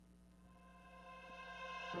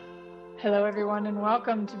Hello, everyone, and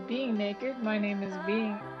welcome to Being Naked. My name is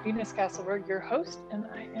Venus Castleberg, your host, and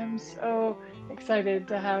I am so excited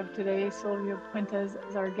to have today Sylvia Puentes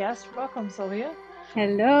as our guest. Welcome, Sylvia.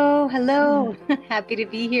 Hello. Happy to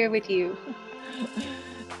be here with you.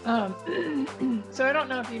 So I don't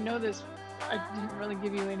know if you know this. I didn't really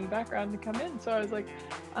give you any background to come in, so I was like,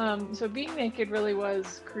 so Being Naked really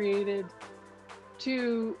was created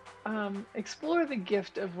to explore the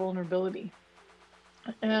gift of vulnerability.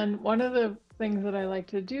 And one of the things that I like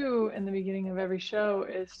to do in the beginning of every show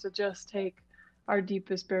is to just take our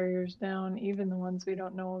deepest barriers down, even the ones we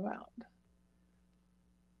don't know about.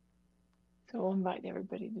 So we'll invite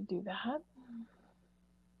everybody to do that.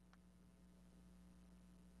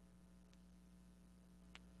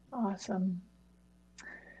 Awesome.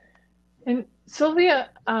 And Sylvia,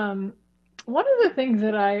 one of the things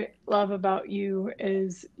that I love about you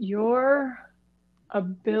is your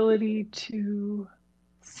ability to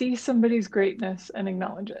see somebody's greatness and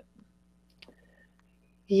acknowledge it.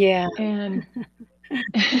 Yeah. And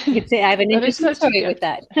I could say I have an interesting story with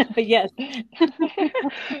that. But yes.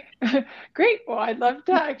 Great. Well, I'd love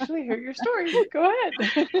to actually hear your story. Go ahead.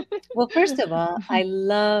 Well, first of all, I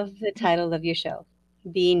love the title of your show,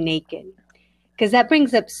 Being Naked, because that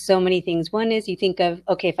brings up so many things. One is you think of,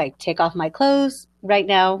 okay, if I take off my clothes right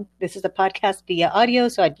now, this is a podcast via audio,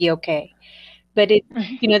 so I'd be okay. But it,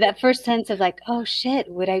 that first sense of like, oh shit,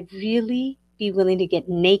 would I really be willing to get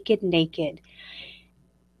naked?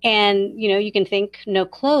 And, you can think no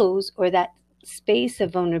clothes or that space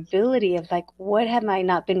of vulnerability of like, what have I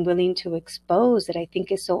not been willing to expose that I think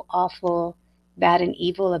is so awful, bad, and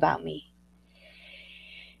evil about me?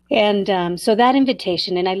 And so that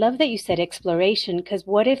invitation, and I love that you said exploration, because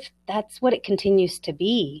what if that's what it continues to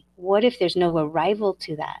be? What if there's no arrival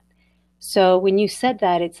to that? So when you said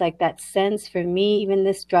that, it's like that sense for me, even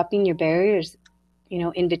this dropping your barriers,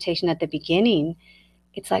 invitation at the beginning,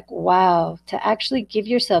 it's like, wow, to actually give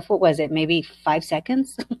yourself, what was it, maybe 5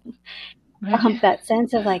 seconds? That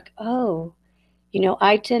sense of like, oh,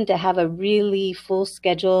 I tend to have a really full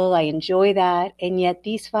schedule. I enjoy that. And yet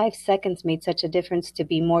these 5 seconds made such a difference to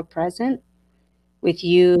be more present with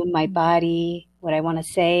you, my body, what I want to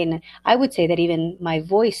say. And I would say that even my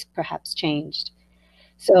voice perhaps changed.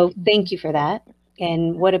 So thank you for that.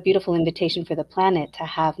 And what a beautiful invitation for the planet to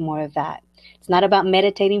have more of that. It's not about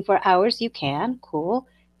meditating for hours. You can, cool,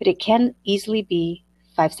 but it can easily be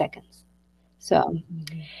 5 seconds. So,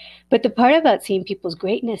 but the part about seeing people's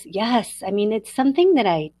greatness, yes, I mean, it's something that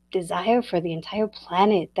I desire for the entire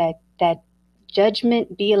planet, that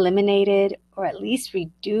judgment be eliminated or at least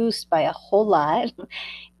reduced by a whole lot,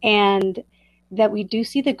 and that we do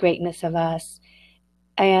see the greatness of us.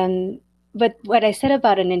 But what I said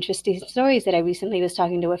about an interesting story is that I recently was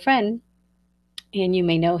talking to a friend, and you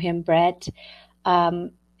may know him, Brett,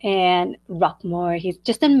 and Rockmore. He's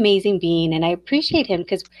just an amazing being, and I appreciate him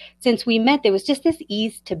because since we met, there was just this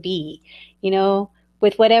ease to be,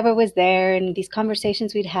 with whatever was there and these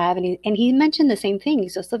conversations we'd have. And he mentioned the same thing.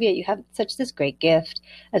 So, Sylvia, you have such this great gift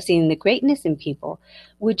of seeing the greatness in people.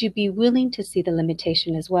 Would you be willing to see the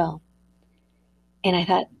limitation as well? And I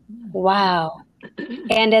thought, wow.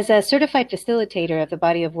 And as a certified facilitator of the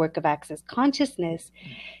body of work of Access Consciousness,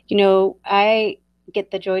 I get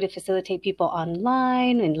the joy to facilitate people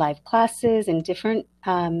online in live classes and different,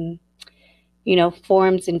 forms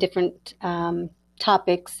and different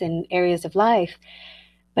topics and areas of life.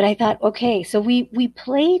 But I thought, okay, so we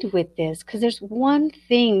played with this because there's one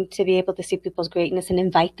thing to be able to see people's greatness and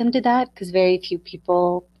invite them to that, because very few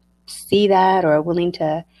people see that or are willing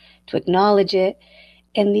to acknowledge it.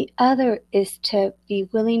 And the other is to be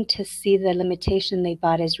willing to see the limitation they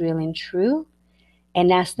thought as real and true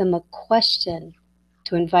and ask them a question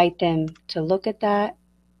to invite them to look at that,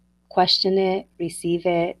 question it, receive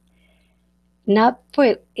it, not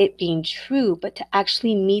for it being true, but to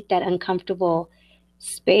actually meet that uncomfortable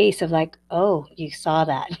space of like, oh, you saw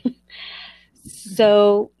that.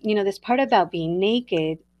 So, this part about being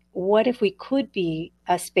naked, what if we could be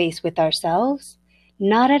a space with ourselves?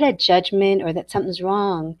 Not at a judgment or that something's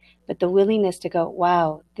wrong, but the willingness to go,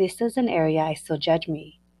 wow, this is an area I still judge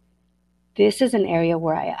me. This is an area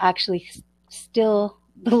where I actually still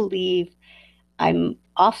believe I'm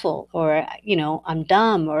awful or, I'm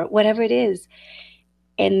dumb or whatever it is.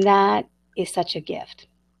 And that is such a gift.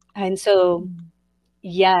 And so,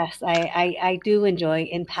 yes, I do enjoy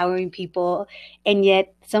empowering people. And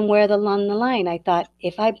yet somewhere along the line, I thought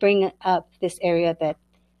if I bring up this area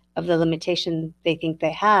of the limitation they think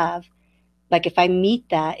they have, like if I meet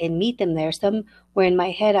that and meet them there, somewhere in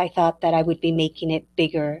my head, I thought that I would be making it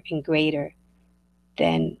bigger and greater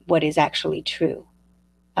than what is actually true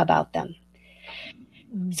about them.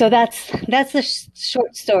 So Mhm. that's a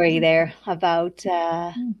short story there about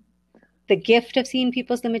Mm. the gift of seeing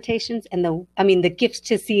people's limitations and the gift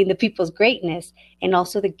to seeing the people's greatness, and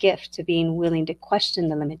also the gift to being willing to question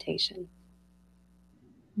the limitation.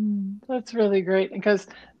 That's really great because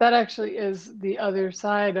that actually is the other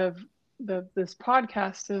side of this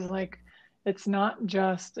podcast is like it's not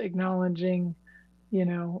just acknowledging, you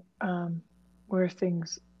know, where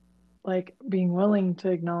things like being willing to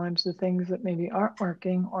acknowledge the things that maybe aren't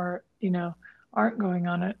working or, aren't going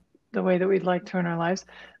on it the way that we'd like to in our lives.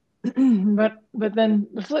 But then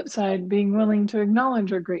the flip side, being willing to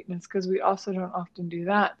acknowledge our greatness because we also don't often do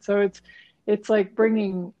that. So it's like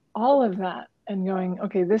bringing all of that and going,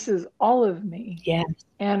 okay, this is all of me. Yeah.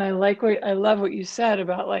 And I love what you said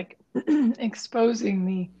about like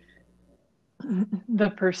exposing the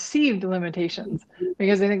perceived limitations,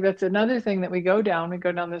 because I think that's another thing that we go down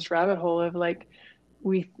this rabbit hole of like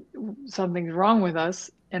we something's wrong with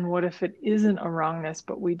us, and what if it isn't a wrongness,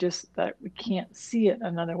 but we just that we can't see it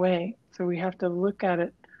another way, so we have to look at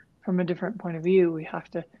it from a different point of view. We have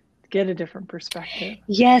to get a different perspective.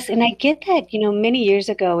 Yes, and I get that, many years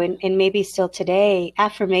ago and maybe still today,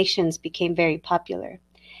 affirmations became very popular.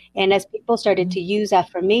 And as people started Mhm. to use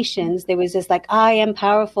affirmations, there was this like, I am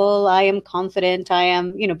powerful, I am confident, I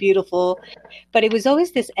am, beautiful. But it was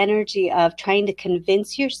always this energy of trying to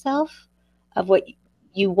convince yourself of what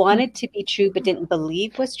you wanted to be true but didn't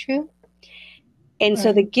believe was true. And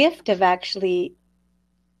so the Right. gift of actually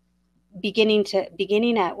beginning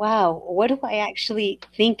at, wow, what do I actually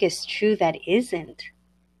think is true that isn't?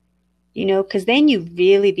 Because then you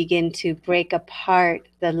really begin to break apart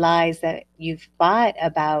the lies that you've bought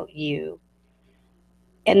about you.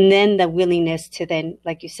 And then the willingness to then,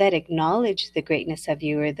 like you said, acknowledge the greatness of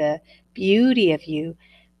you or the beauty of you,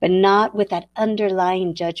 but not with that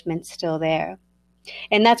underlying judgment still there.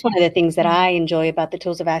 And that's one of the things that I enjoy about the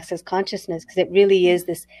tools of access consciousness, because it really is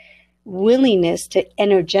this willingness to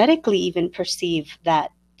energetically even perceive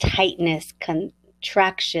that tightness,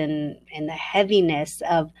 contraction, and the heaviness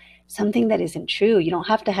of something that isn't true. You don't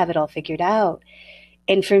have to have it all figured out.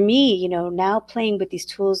 And for me, now playing with these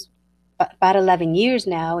tools about 11 years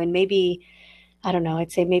now, and maybe, I don't know,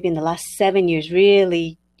 I'd say maybe in the last 7 years,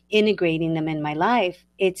 really integrating them in my life,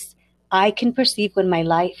 I can perceive when my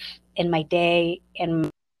life and my day and my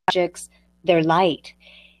projects, they're light.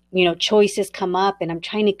 Choices come up and I'm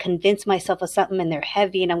trying to convince myself of something and they're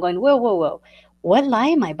heavy and I'm going, whoa, whoa, whoa. What lie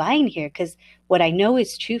am I buying here? Because what I know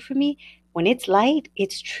is true for me, when it's light,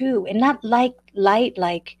 it's true. And not like light,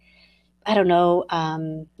 like, I don't know,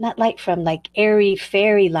 not light from like airy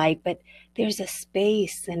fairy light, but there's a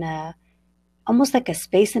space and almost like a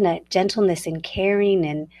space and a gentleness and caring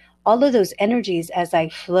and all of those energies as I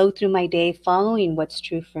flow through my day, following what's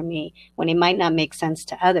true for me when it might not make sense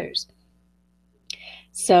to others.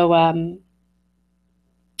 So I'm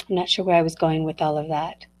not sure where I was going with all of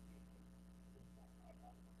that.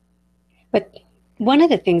 But one of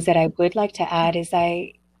the things that I would like to add is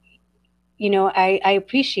I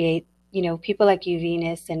appreciate, people like you,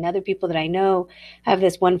 Venus, and other people that I know. I have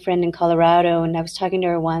this one friend in Colorado, and I was talking to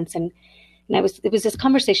her once, and it was this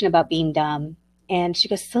conversation about being dumb. And she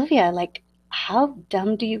goes, Sylvia, like, how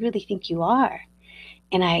dumb do you really think you are?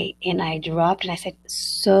 And I dropped and I said,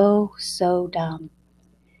 so, so dumb.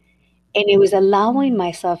 And it was allowing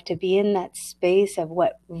myself to be in that space of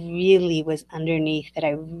what really was underneath that I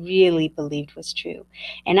really believed was true.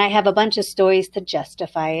 And I have a bunch of stories to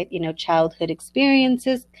justify it, childhood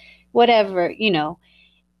experiences, whatever.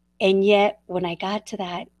 And yet when I got to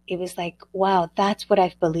that, it was like, wow, that's what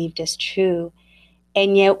I've believed is true.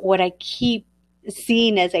 And yet what I keep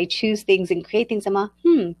seeing as I choose things and create things, I'm like,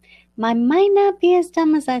 I might not be as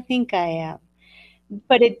dumb as I think I am,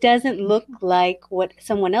 but it doesn't look like what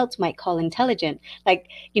someone else might call intelligent. Like,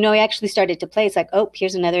 I actually started to play. It's like, oh,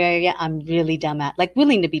 here's another area I'm really dumb at. Like,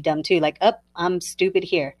 willing to be dumb too. Like, oh, I'm stupid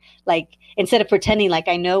here. Like, instead of pretending like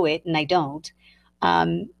I know it and I don't.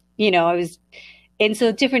 Um, I was, and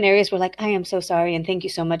so different areas were like, I am so sorry. And thank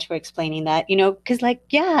you so much for explaining that, because like,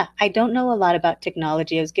 yeah, I don't know a lot about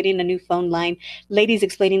technology. I was getting a new phone line, ladies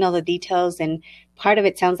explaining all the details, and part of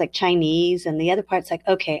it sounds like Chinese. And the other part's like,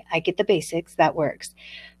 okay, I get the basics. That works.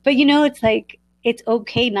 But, it's like, it's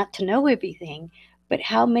okay not to know everything. But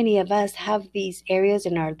how many of us have these areas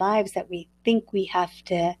in our lives that we think we have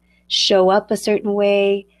to show up a certain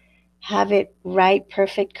way, have it right,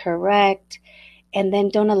 perfect, correct, and then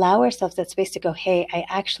don't allow ourselves that space to go, hey, I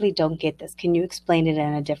actually don't get this. Can you explain it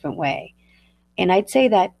in a different way? And I'd say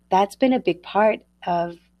that that's been a big part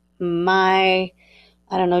of my,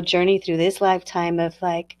 I don't know, journey through this lifetime of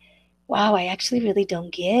like, wow, I actually really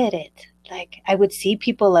don't get it. Like I would see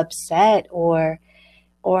people upset or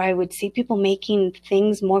or I would see people making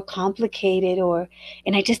things more complicated,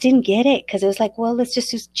 and I just didn't get it because it was like, well, let's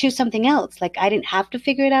just choose something else. Like I didn't have to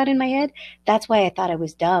figure it out in my head. That's why I thought I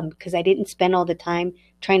was dumb, because I didn't spend all the time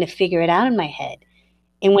trying to figure it out in my head.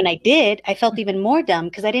 And when I did, I felt even more dumb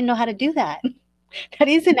because I didn't know how to do that. That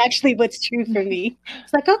isn't actually what's true for me.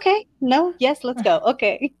 It's like, okay, no, yes, let's go.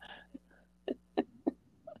 Okay.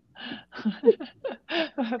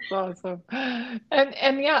 That's awesome.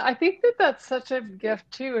 And yeah, I think that that's such a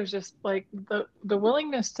gift too, is just like the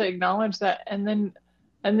willingness to acknowledge that, and then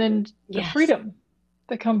the Yes. freedom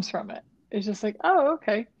that comes from it. It's just like, oh,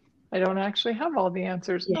 okay. I don't actually have all the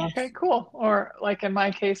answers. Yes. Okay, cool. Or like in my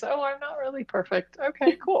case, oh, I'm not really perfect.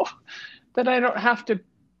 Okay, cool. That I don't have to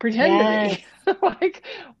pretend to Yes. be. Like,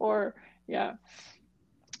 or yeah.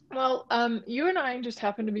 Well, you and I just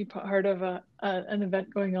happen to be part of an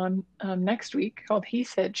event going on next week called He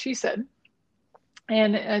Said, She Said.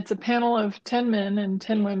 And it's a panel of 10 men and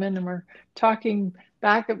 10 women, and we're talking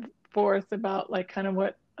back and forth about like kind of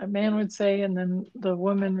what a man would say, and then the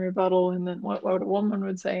woman rebuttal, and then what a woman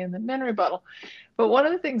would say, and then men rebuttal. But one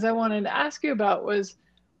of the things I wanted to ask you about was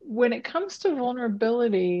when it comes to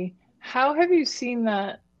vulnerability, how have you seen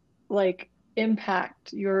that like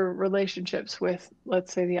impact your relationships with,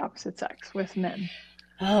 let's say, the opposite sex, with men?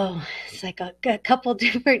 Oh, it's like a couple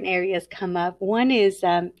different areas come up. One is,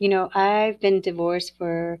 I've been divorced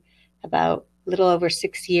for about a little over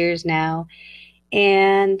 6 years now,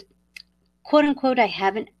 and quote unquote, I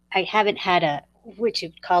haven't had a what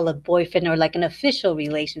you'd call a boyfriend or like an official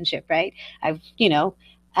relationship, right?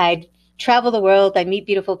 I travel the world, I meet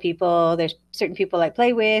beautiful people. There's certain people I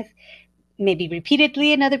play with, maybe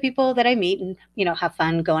repeatedly, and other people that I meet and have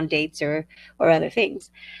fun, go on dates or other things.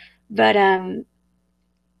 But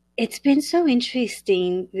it's been so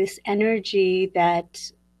interesting, this energy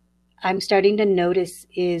that I'm starting to notice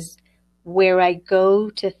is where I go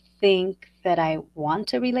to think that I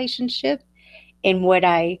want a relationship and what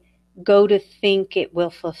I go to think it will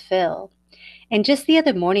fulfill. And just the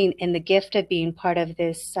other morning, in the gift of being part of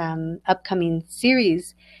this upcoming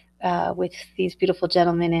series with these beautiful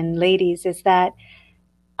gentlemen and ladies, is that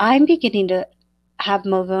I'm beginning to have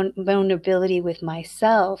more vulnerability with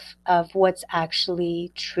myself of what's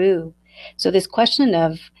actually true. So, this question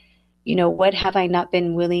of, what have I not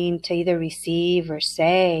been willing to either receive or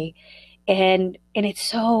say? And it's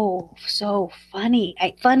so funny.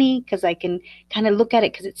 Funny because I can kind of look at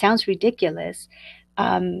it because it sounds ridiculous.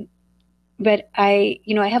 But I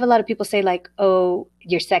have a lot of people say like, "Oh,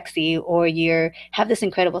 you're sexy," or "you're have this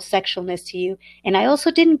incredible sexualness to you," and I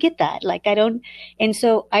also didn't get that. Like I don't, and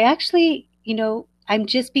so I actually, I'm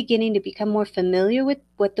just beginning to become more familiar with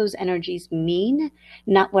what those energies mean,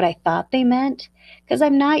 not what I thought they meant, because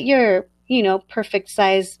I'm not your, perfect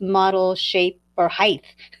size, model, shape, or height.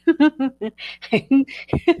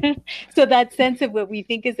 So that sense of what we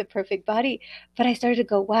think is a perfect body, but I started to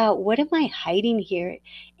go, wow, what am I hiding here?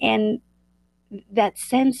 And that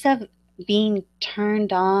sense of being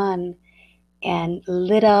turned on and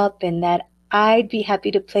lit up, and that I'd be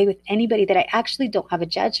happy to play with anybody, that I actually don't have a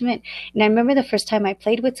judgment. And I remember the first time I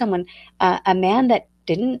played with someone, a man that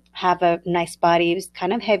didn't have a nice body, he was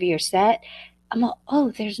kind of heavier set. I'm like,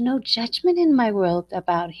 oh, there's no judgment in my world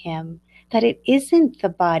about him, that it isn't the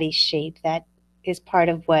body shape that is part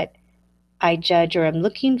of what I judge or am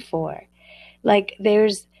looking for. Like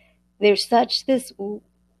there's such this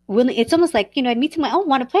willing. It's almost like, I'd meet someone, oh,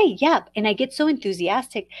 want to play, yeah, and I get so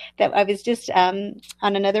enthusiastic that I was just on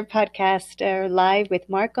another podcast or live with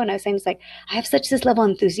Marco, and I was saying, it's like, I have such this level of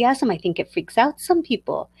enthusiasm, I think it freaks out some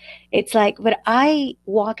people. It's like, but I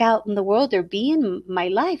walk out in the world or be in my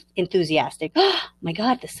life enthusiastic. Oh my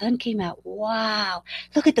God, the sun came out, wow,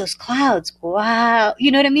 look at those clouds, wow,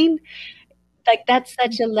 you know what I mean? Like that's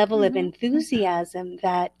such a level of Hmm. enthusiasm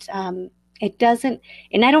that it doesn't,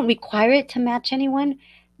 and I don't require it to match anyone,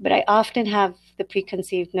 but I often have the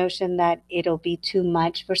preconceived notion that it'll be too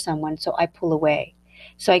much for someone, so I pull away.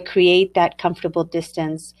 So I create that comfortable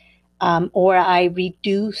distance, or I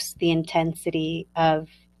reduce the intensity of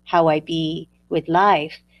how I be with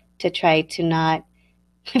life to try to not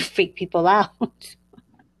freak people out.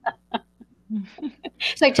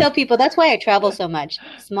 So I tell people that's why I travel so much.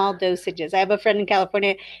 Small dosages. I have a friend in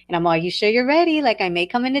California, and I'm all, "You sure you're ready? Like I may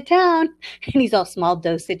come into town," and he's all small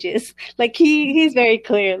dosages. Like he's very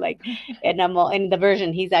clear. Like, and I'm all, and the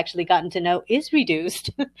version he's actually gotten to know is reduced.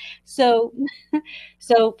 So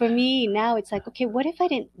so for me now, it's like, okay, what if I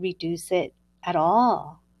didn't reduce it at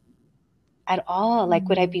all? At all? Like,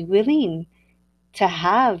 would I be willing to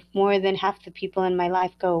have more than half the people in my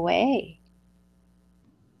life go away?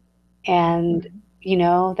 And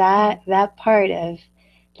Right. that part of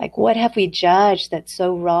Like, what have we judged that's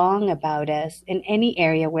so wrong about us in any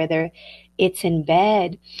area, whether it's in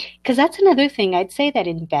bed? Because that's another thing. I'd say that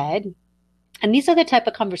in bed, and these are the type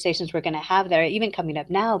of conversations we're going to have that are even coming up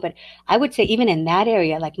now, but I would say even in that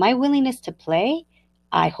area, like my willingness to play,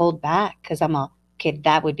 I hold back because I'm all, okay,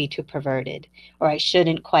 that would be too perverted, or I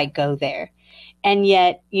shouldn't quite go there. And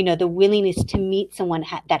yet, the willingness to meet someone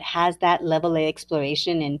that has that level of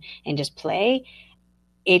exploration and just play,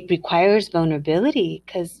 it requires vulnerability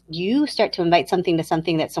because you start to invite something to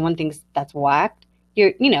something that someone thinks that's whacked.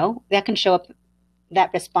 That can show up,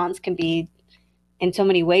 that response can be in so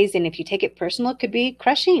many ways. And if you take it personal, it could be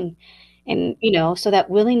crushing. And, so that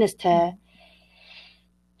willingness to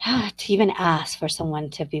even ask for someone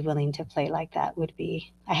to be willing to play like that would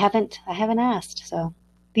be, I haven't asked. So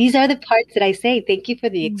these are the parts that I say, thank you for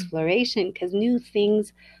the exploration, because new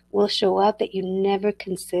things will show up that you never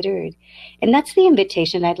considered. And that's the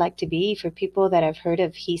invitation I'd like to be for people that have heard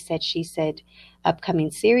of He Said, She Said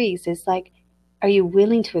upcoming series is like, are you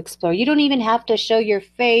willing to explore? You don't even have to show your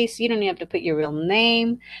face. You don't even have to put your real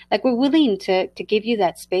name. Like, we're willing to give you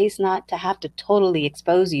that space, not to have to totally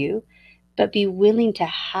expose you, but be willing to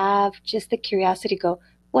have just the curiosity to go,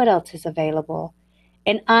 what else is available?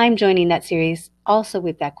 And I'm joining that series also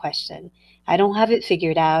with that question. I don't have it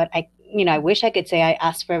figured out. I wish I could say I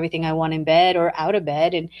ask for everything I want in bed or out of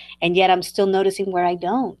bed, and yet I'm still noticing where I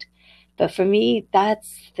don't. But for me,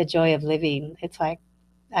 that's the joy of living. It's like,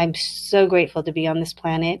 I'm so grateful to be on this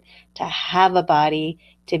planet, to have a body,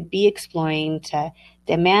 to be exploring, to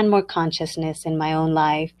demand more consciousness in my own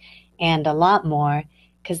life and a lot more,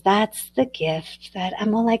 because that's the gift that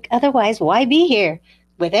I'm all like, otherwise, why be here?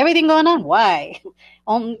 With everything going on, why?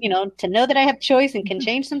 To know that I have choice and can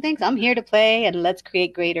change some things, I'm here to play and let's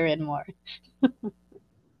create greater and more.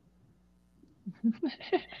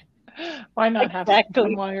 Why not have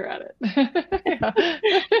fun while you're at it?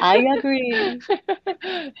 I agree.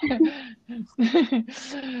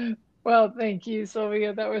 Well, thank you,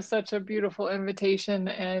 Sylvia. That was such a beautiful invitation.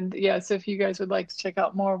 And yes, if you guys would like to check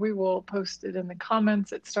out more, we will post it in the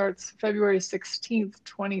comments. It starts February 16th,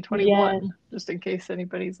 2021, Yes. just in case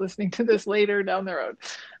anybody's listening to this later down the road.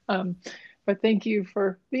 But thank you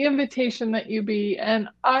for the invitation that you be. And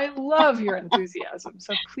I love your enthusiasm.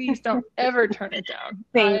 So please don't ever turn it down.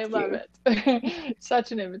 I love it.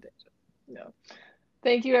 Such an invitation. No.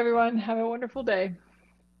 Thank you, everyone. Have a wonderful day.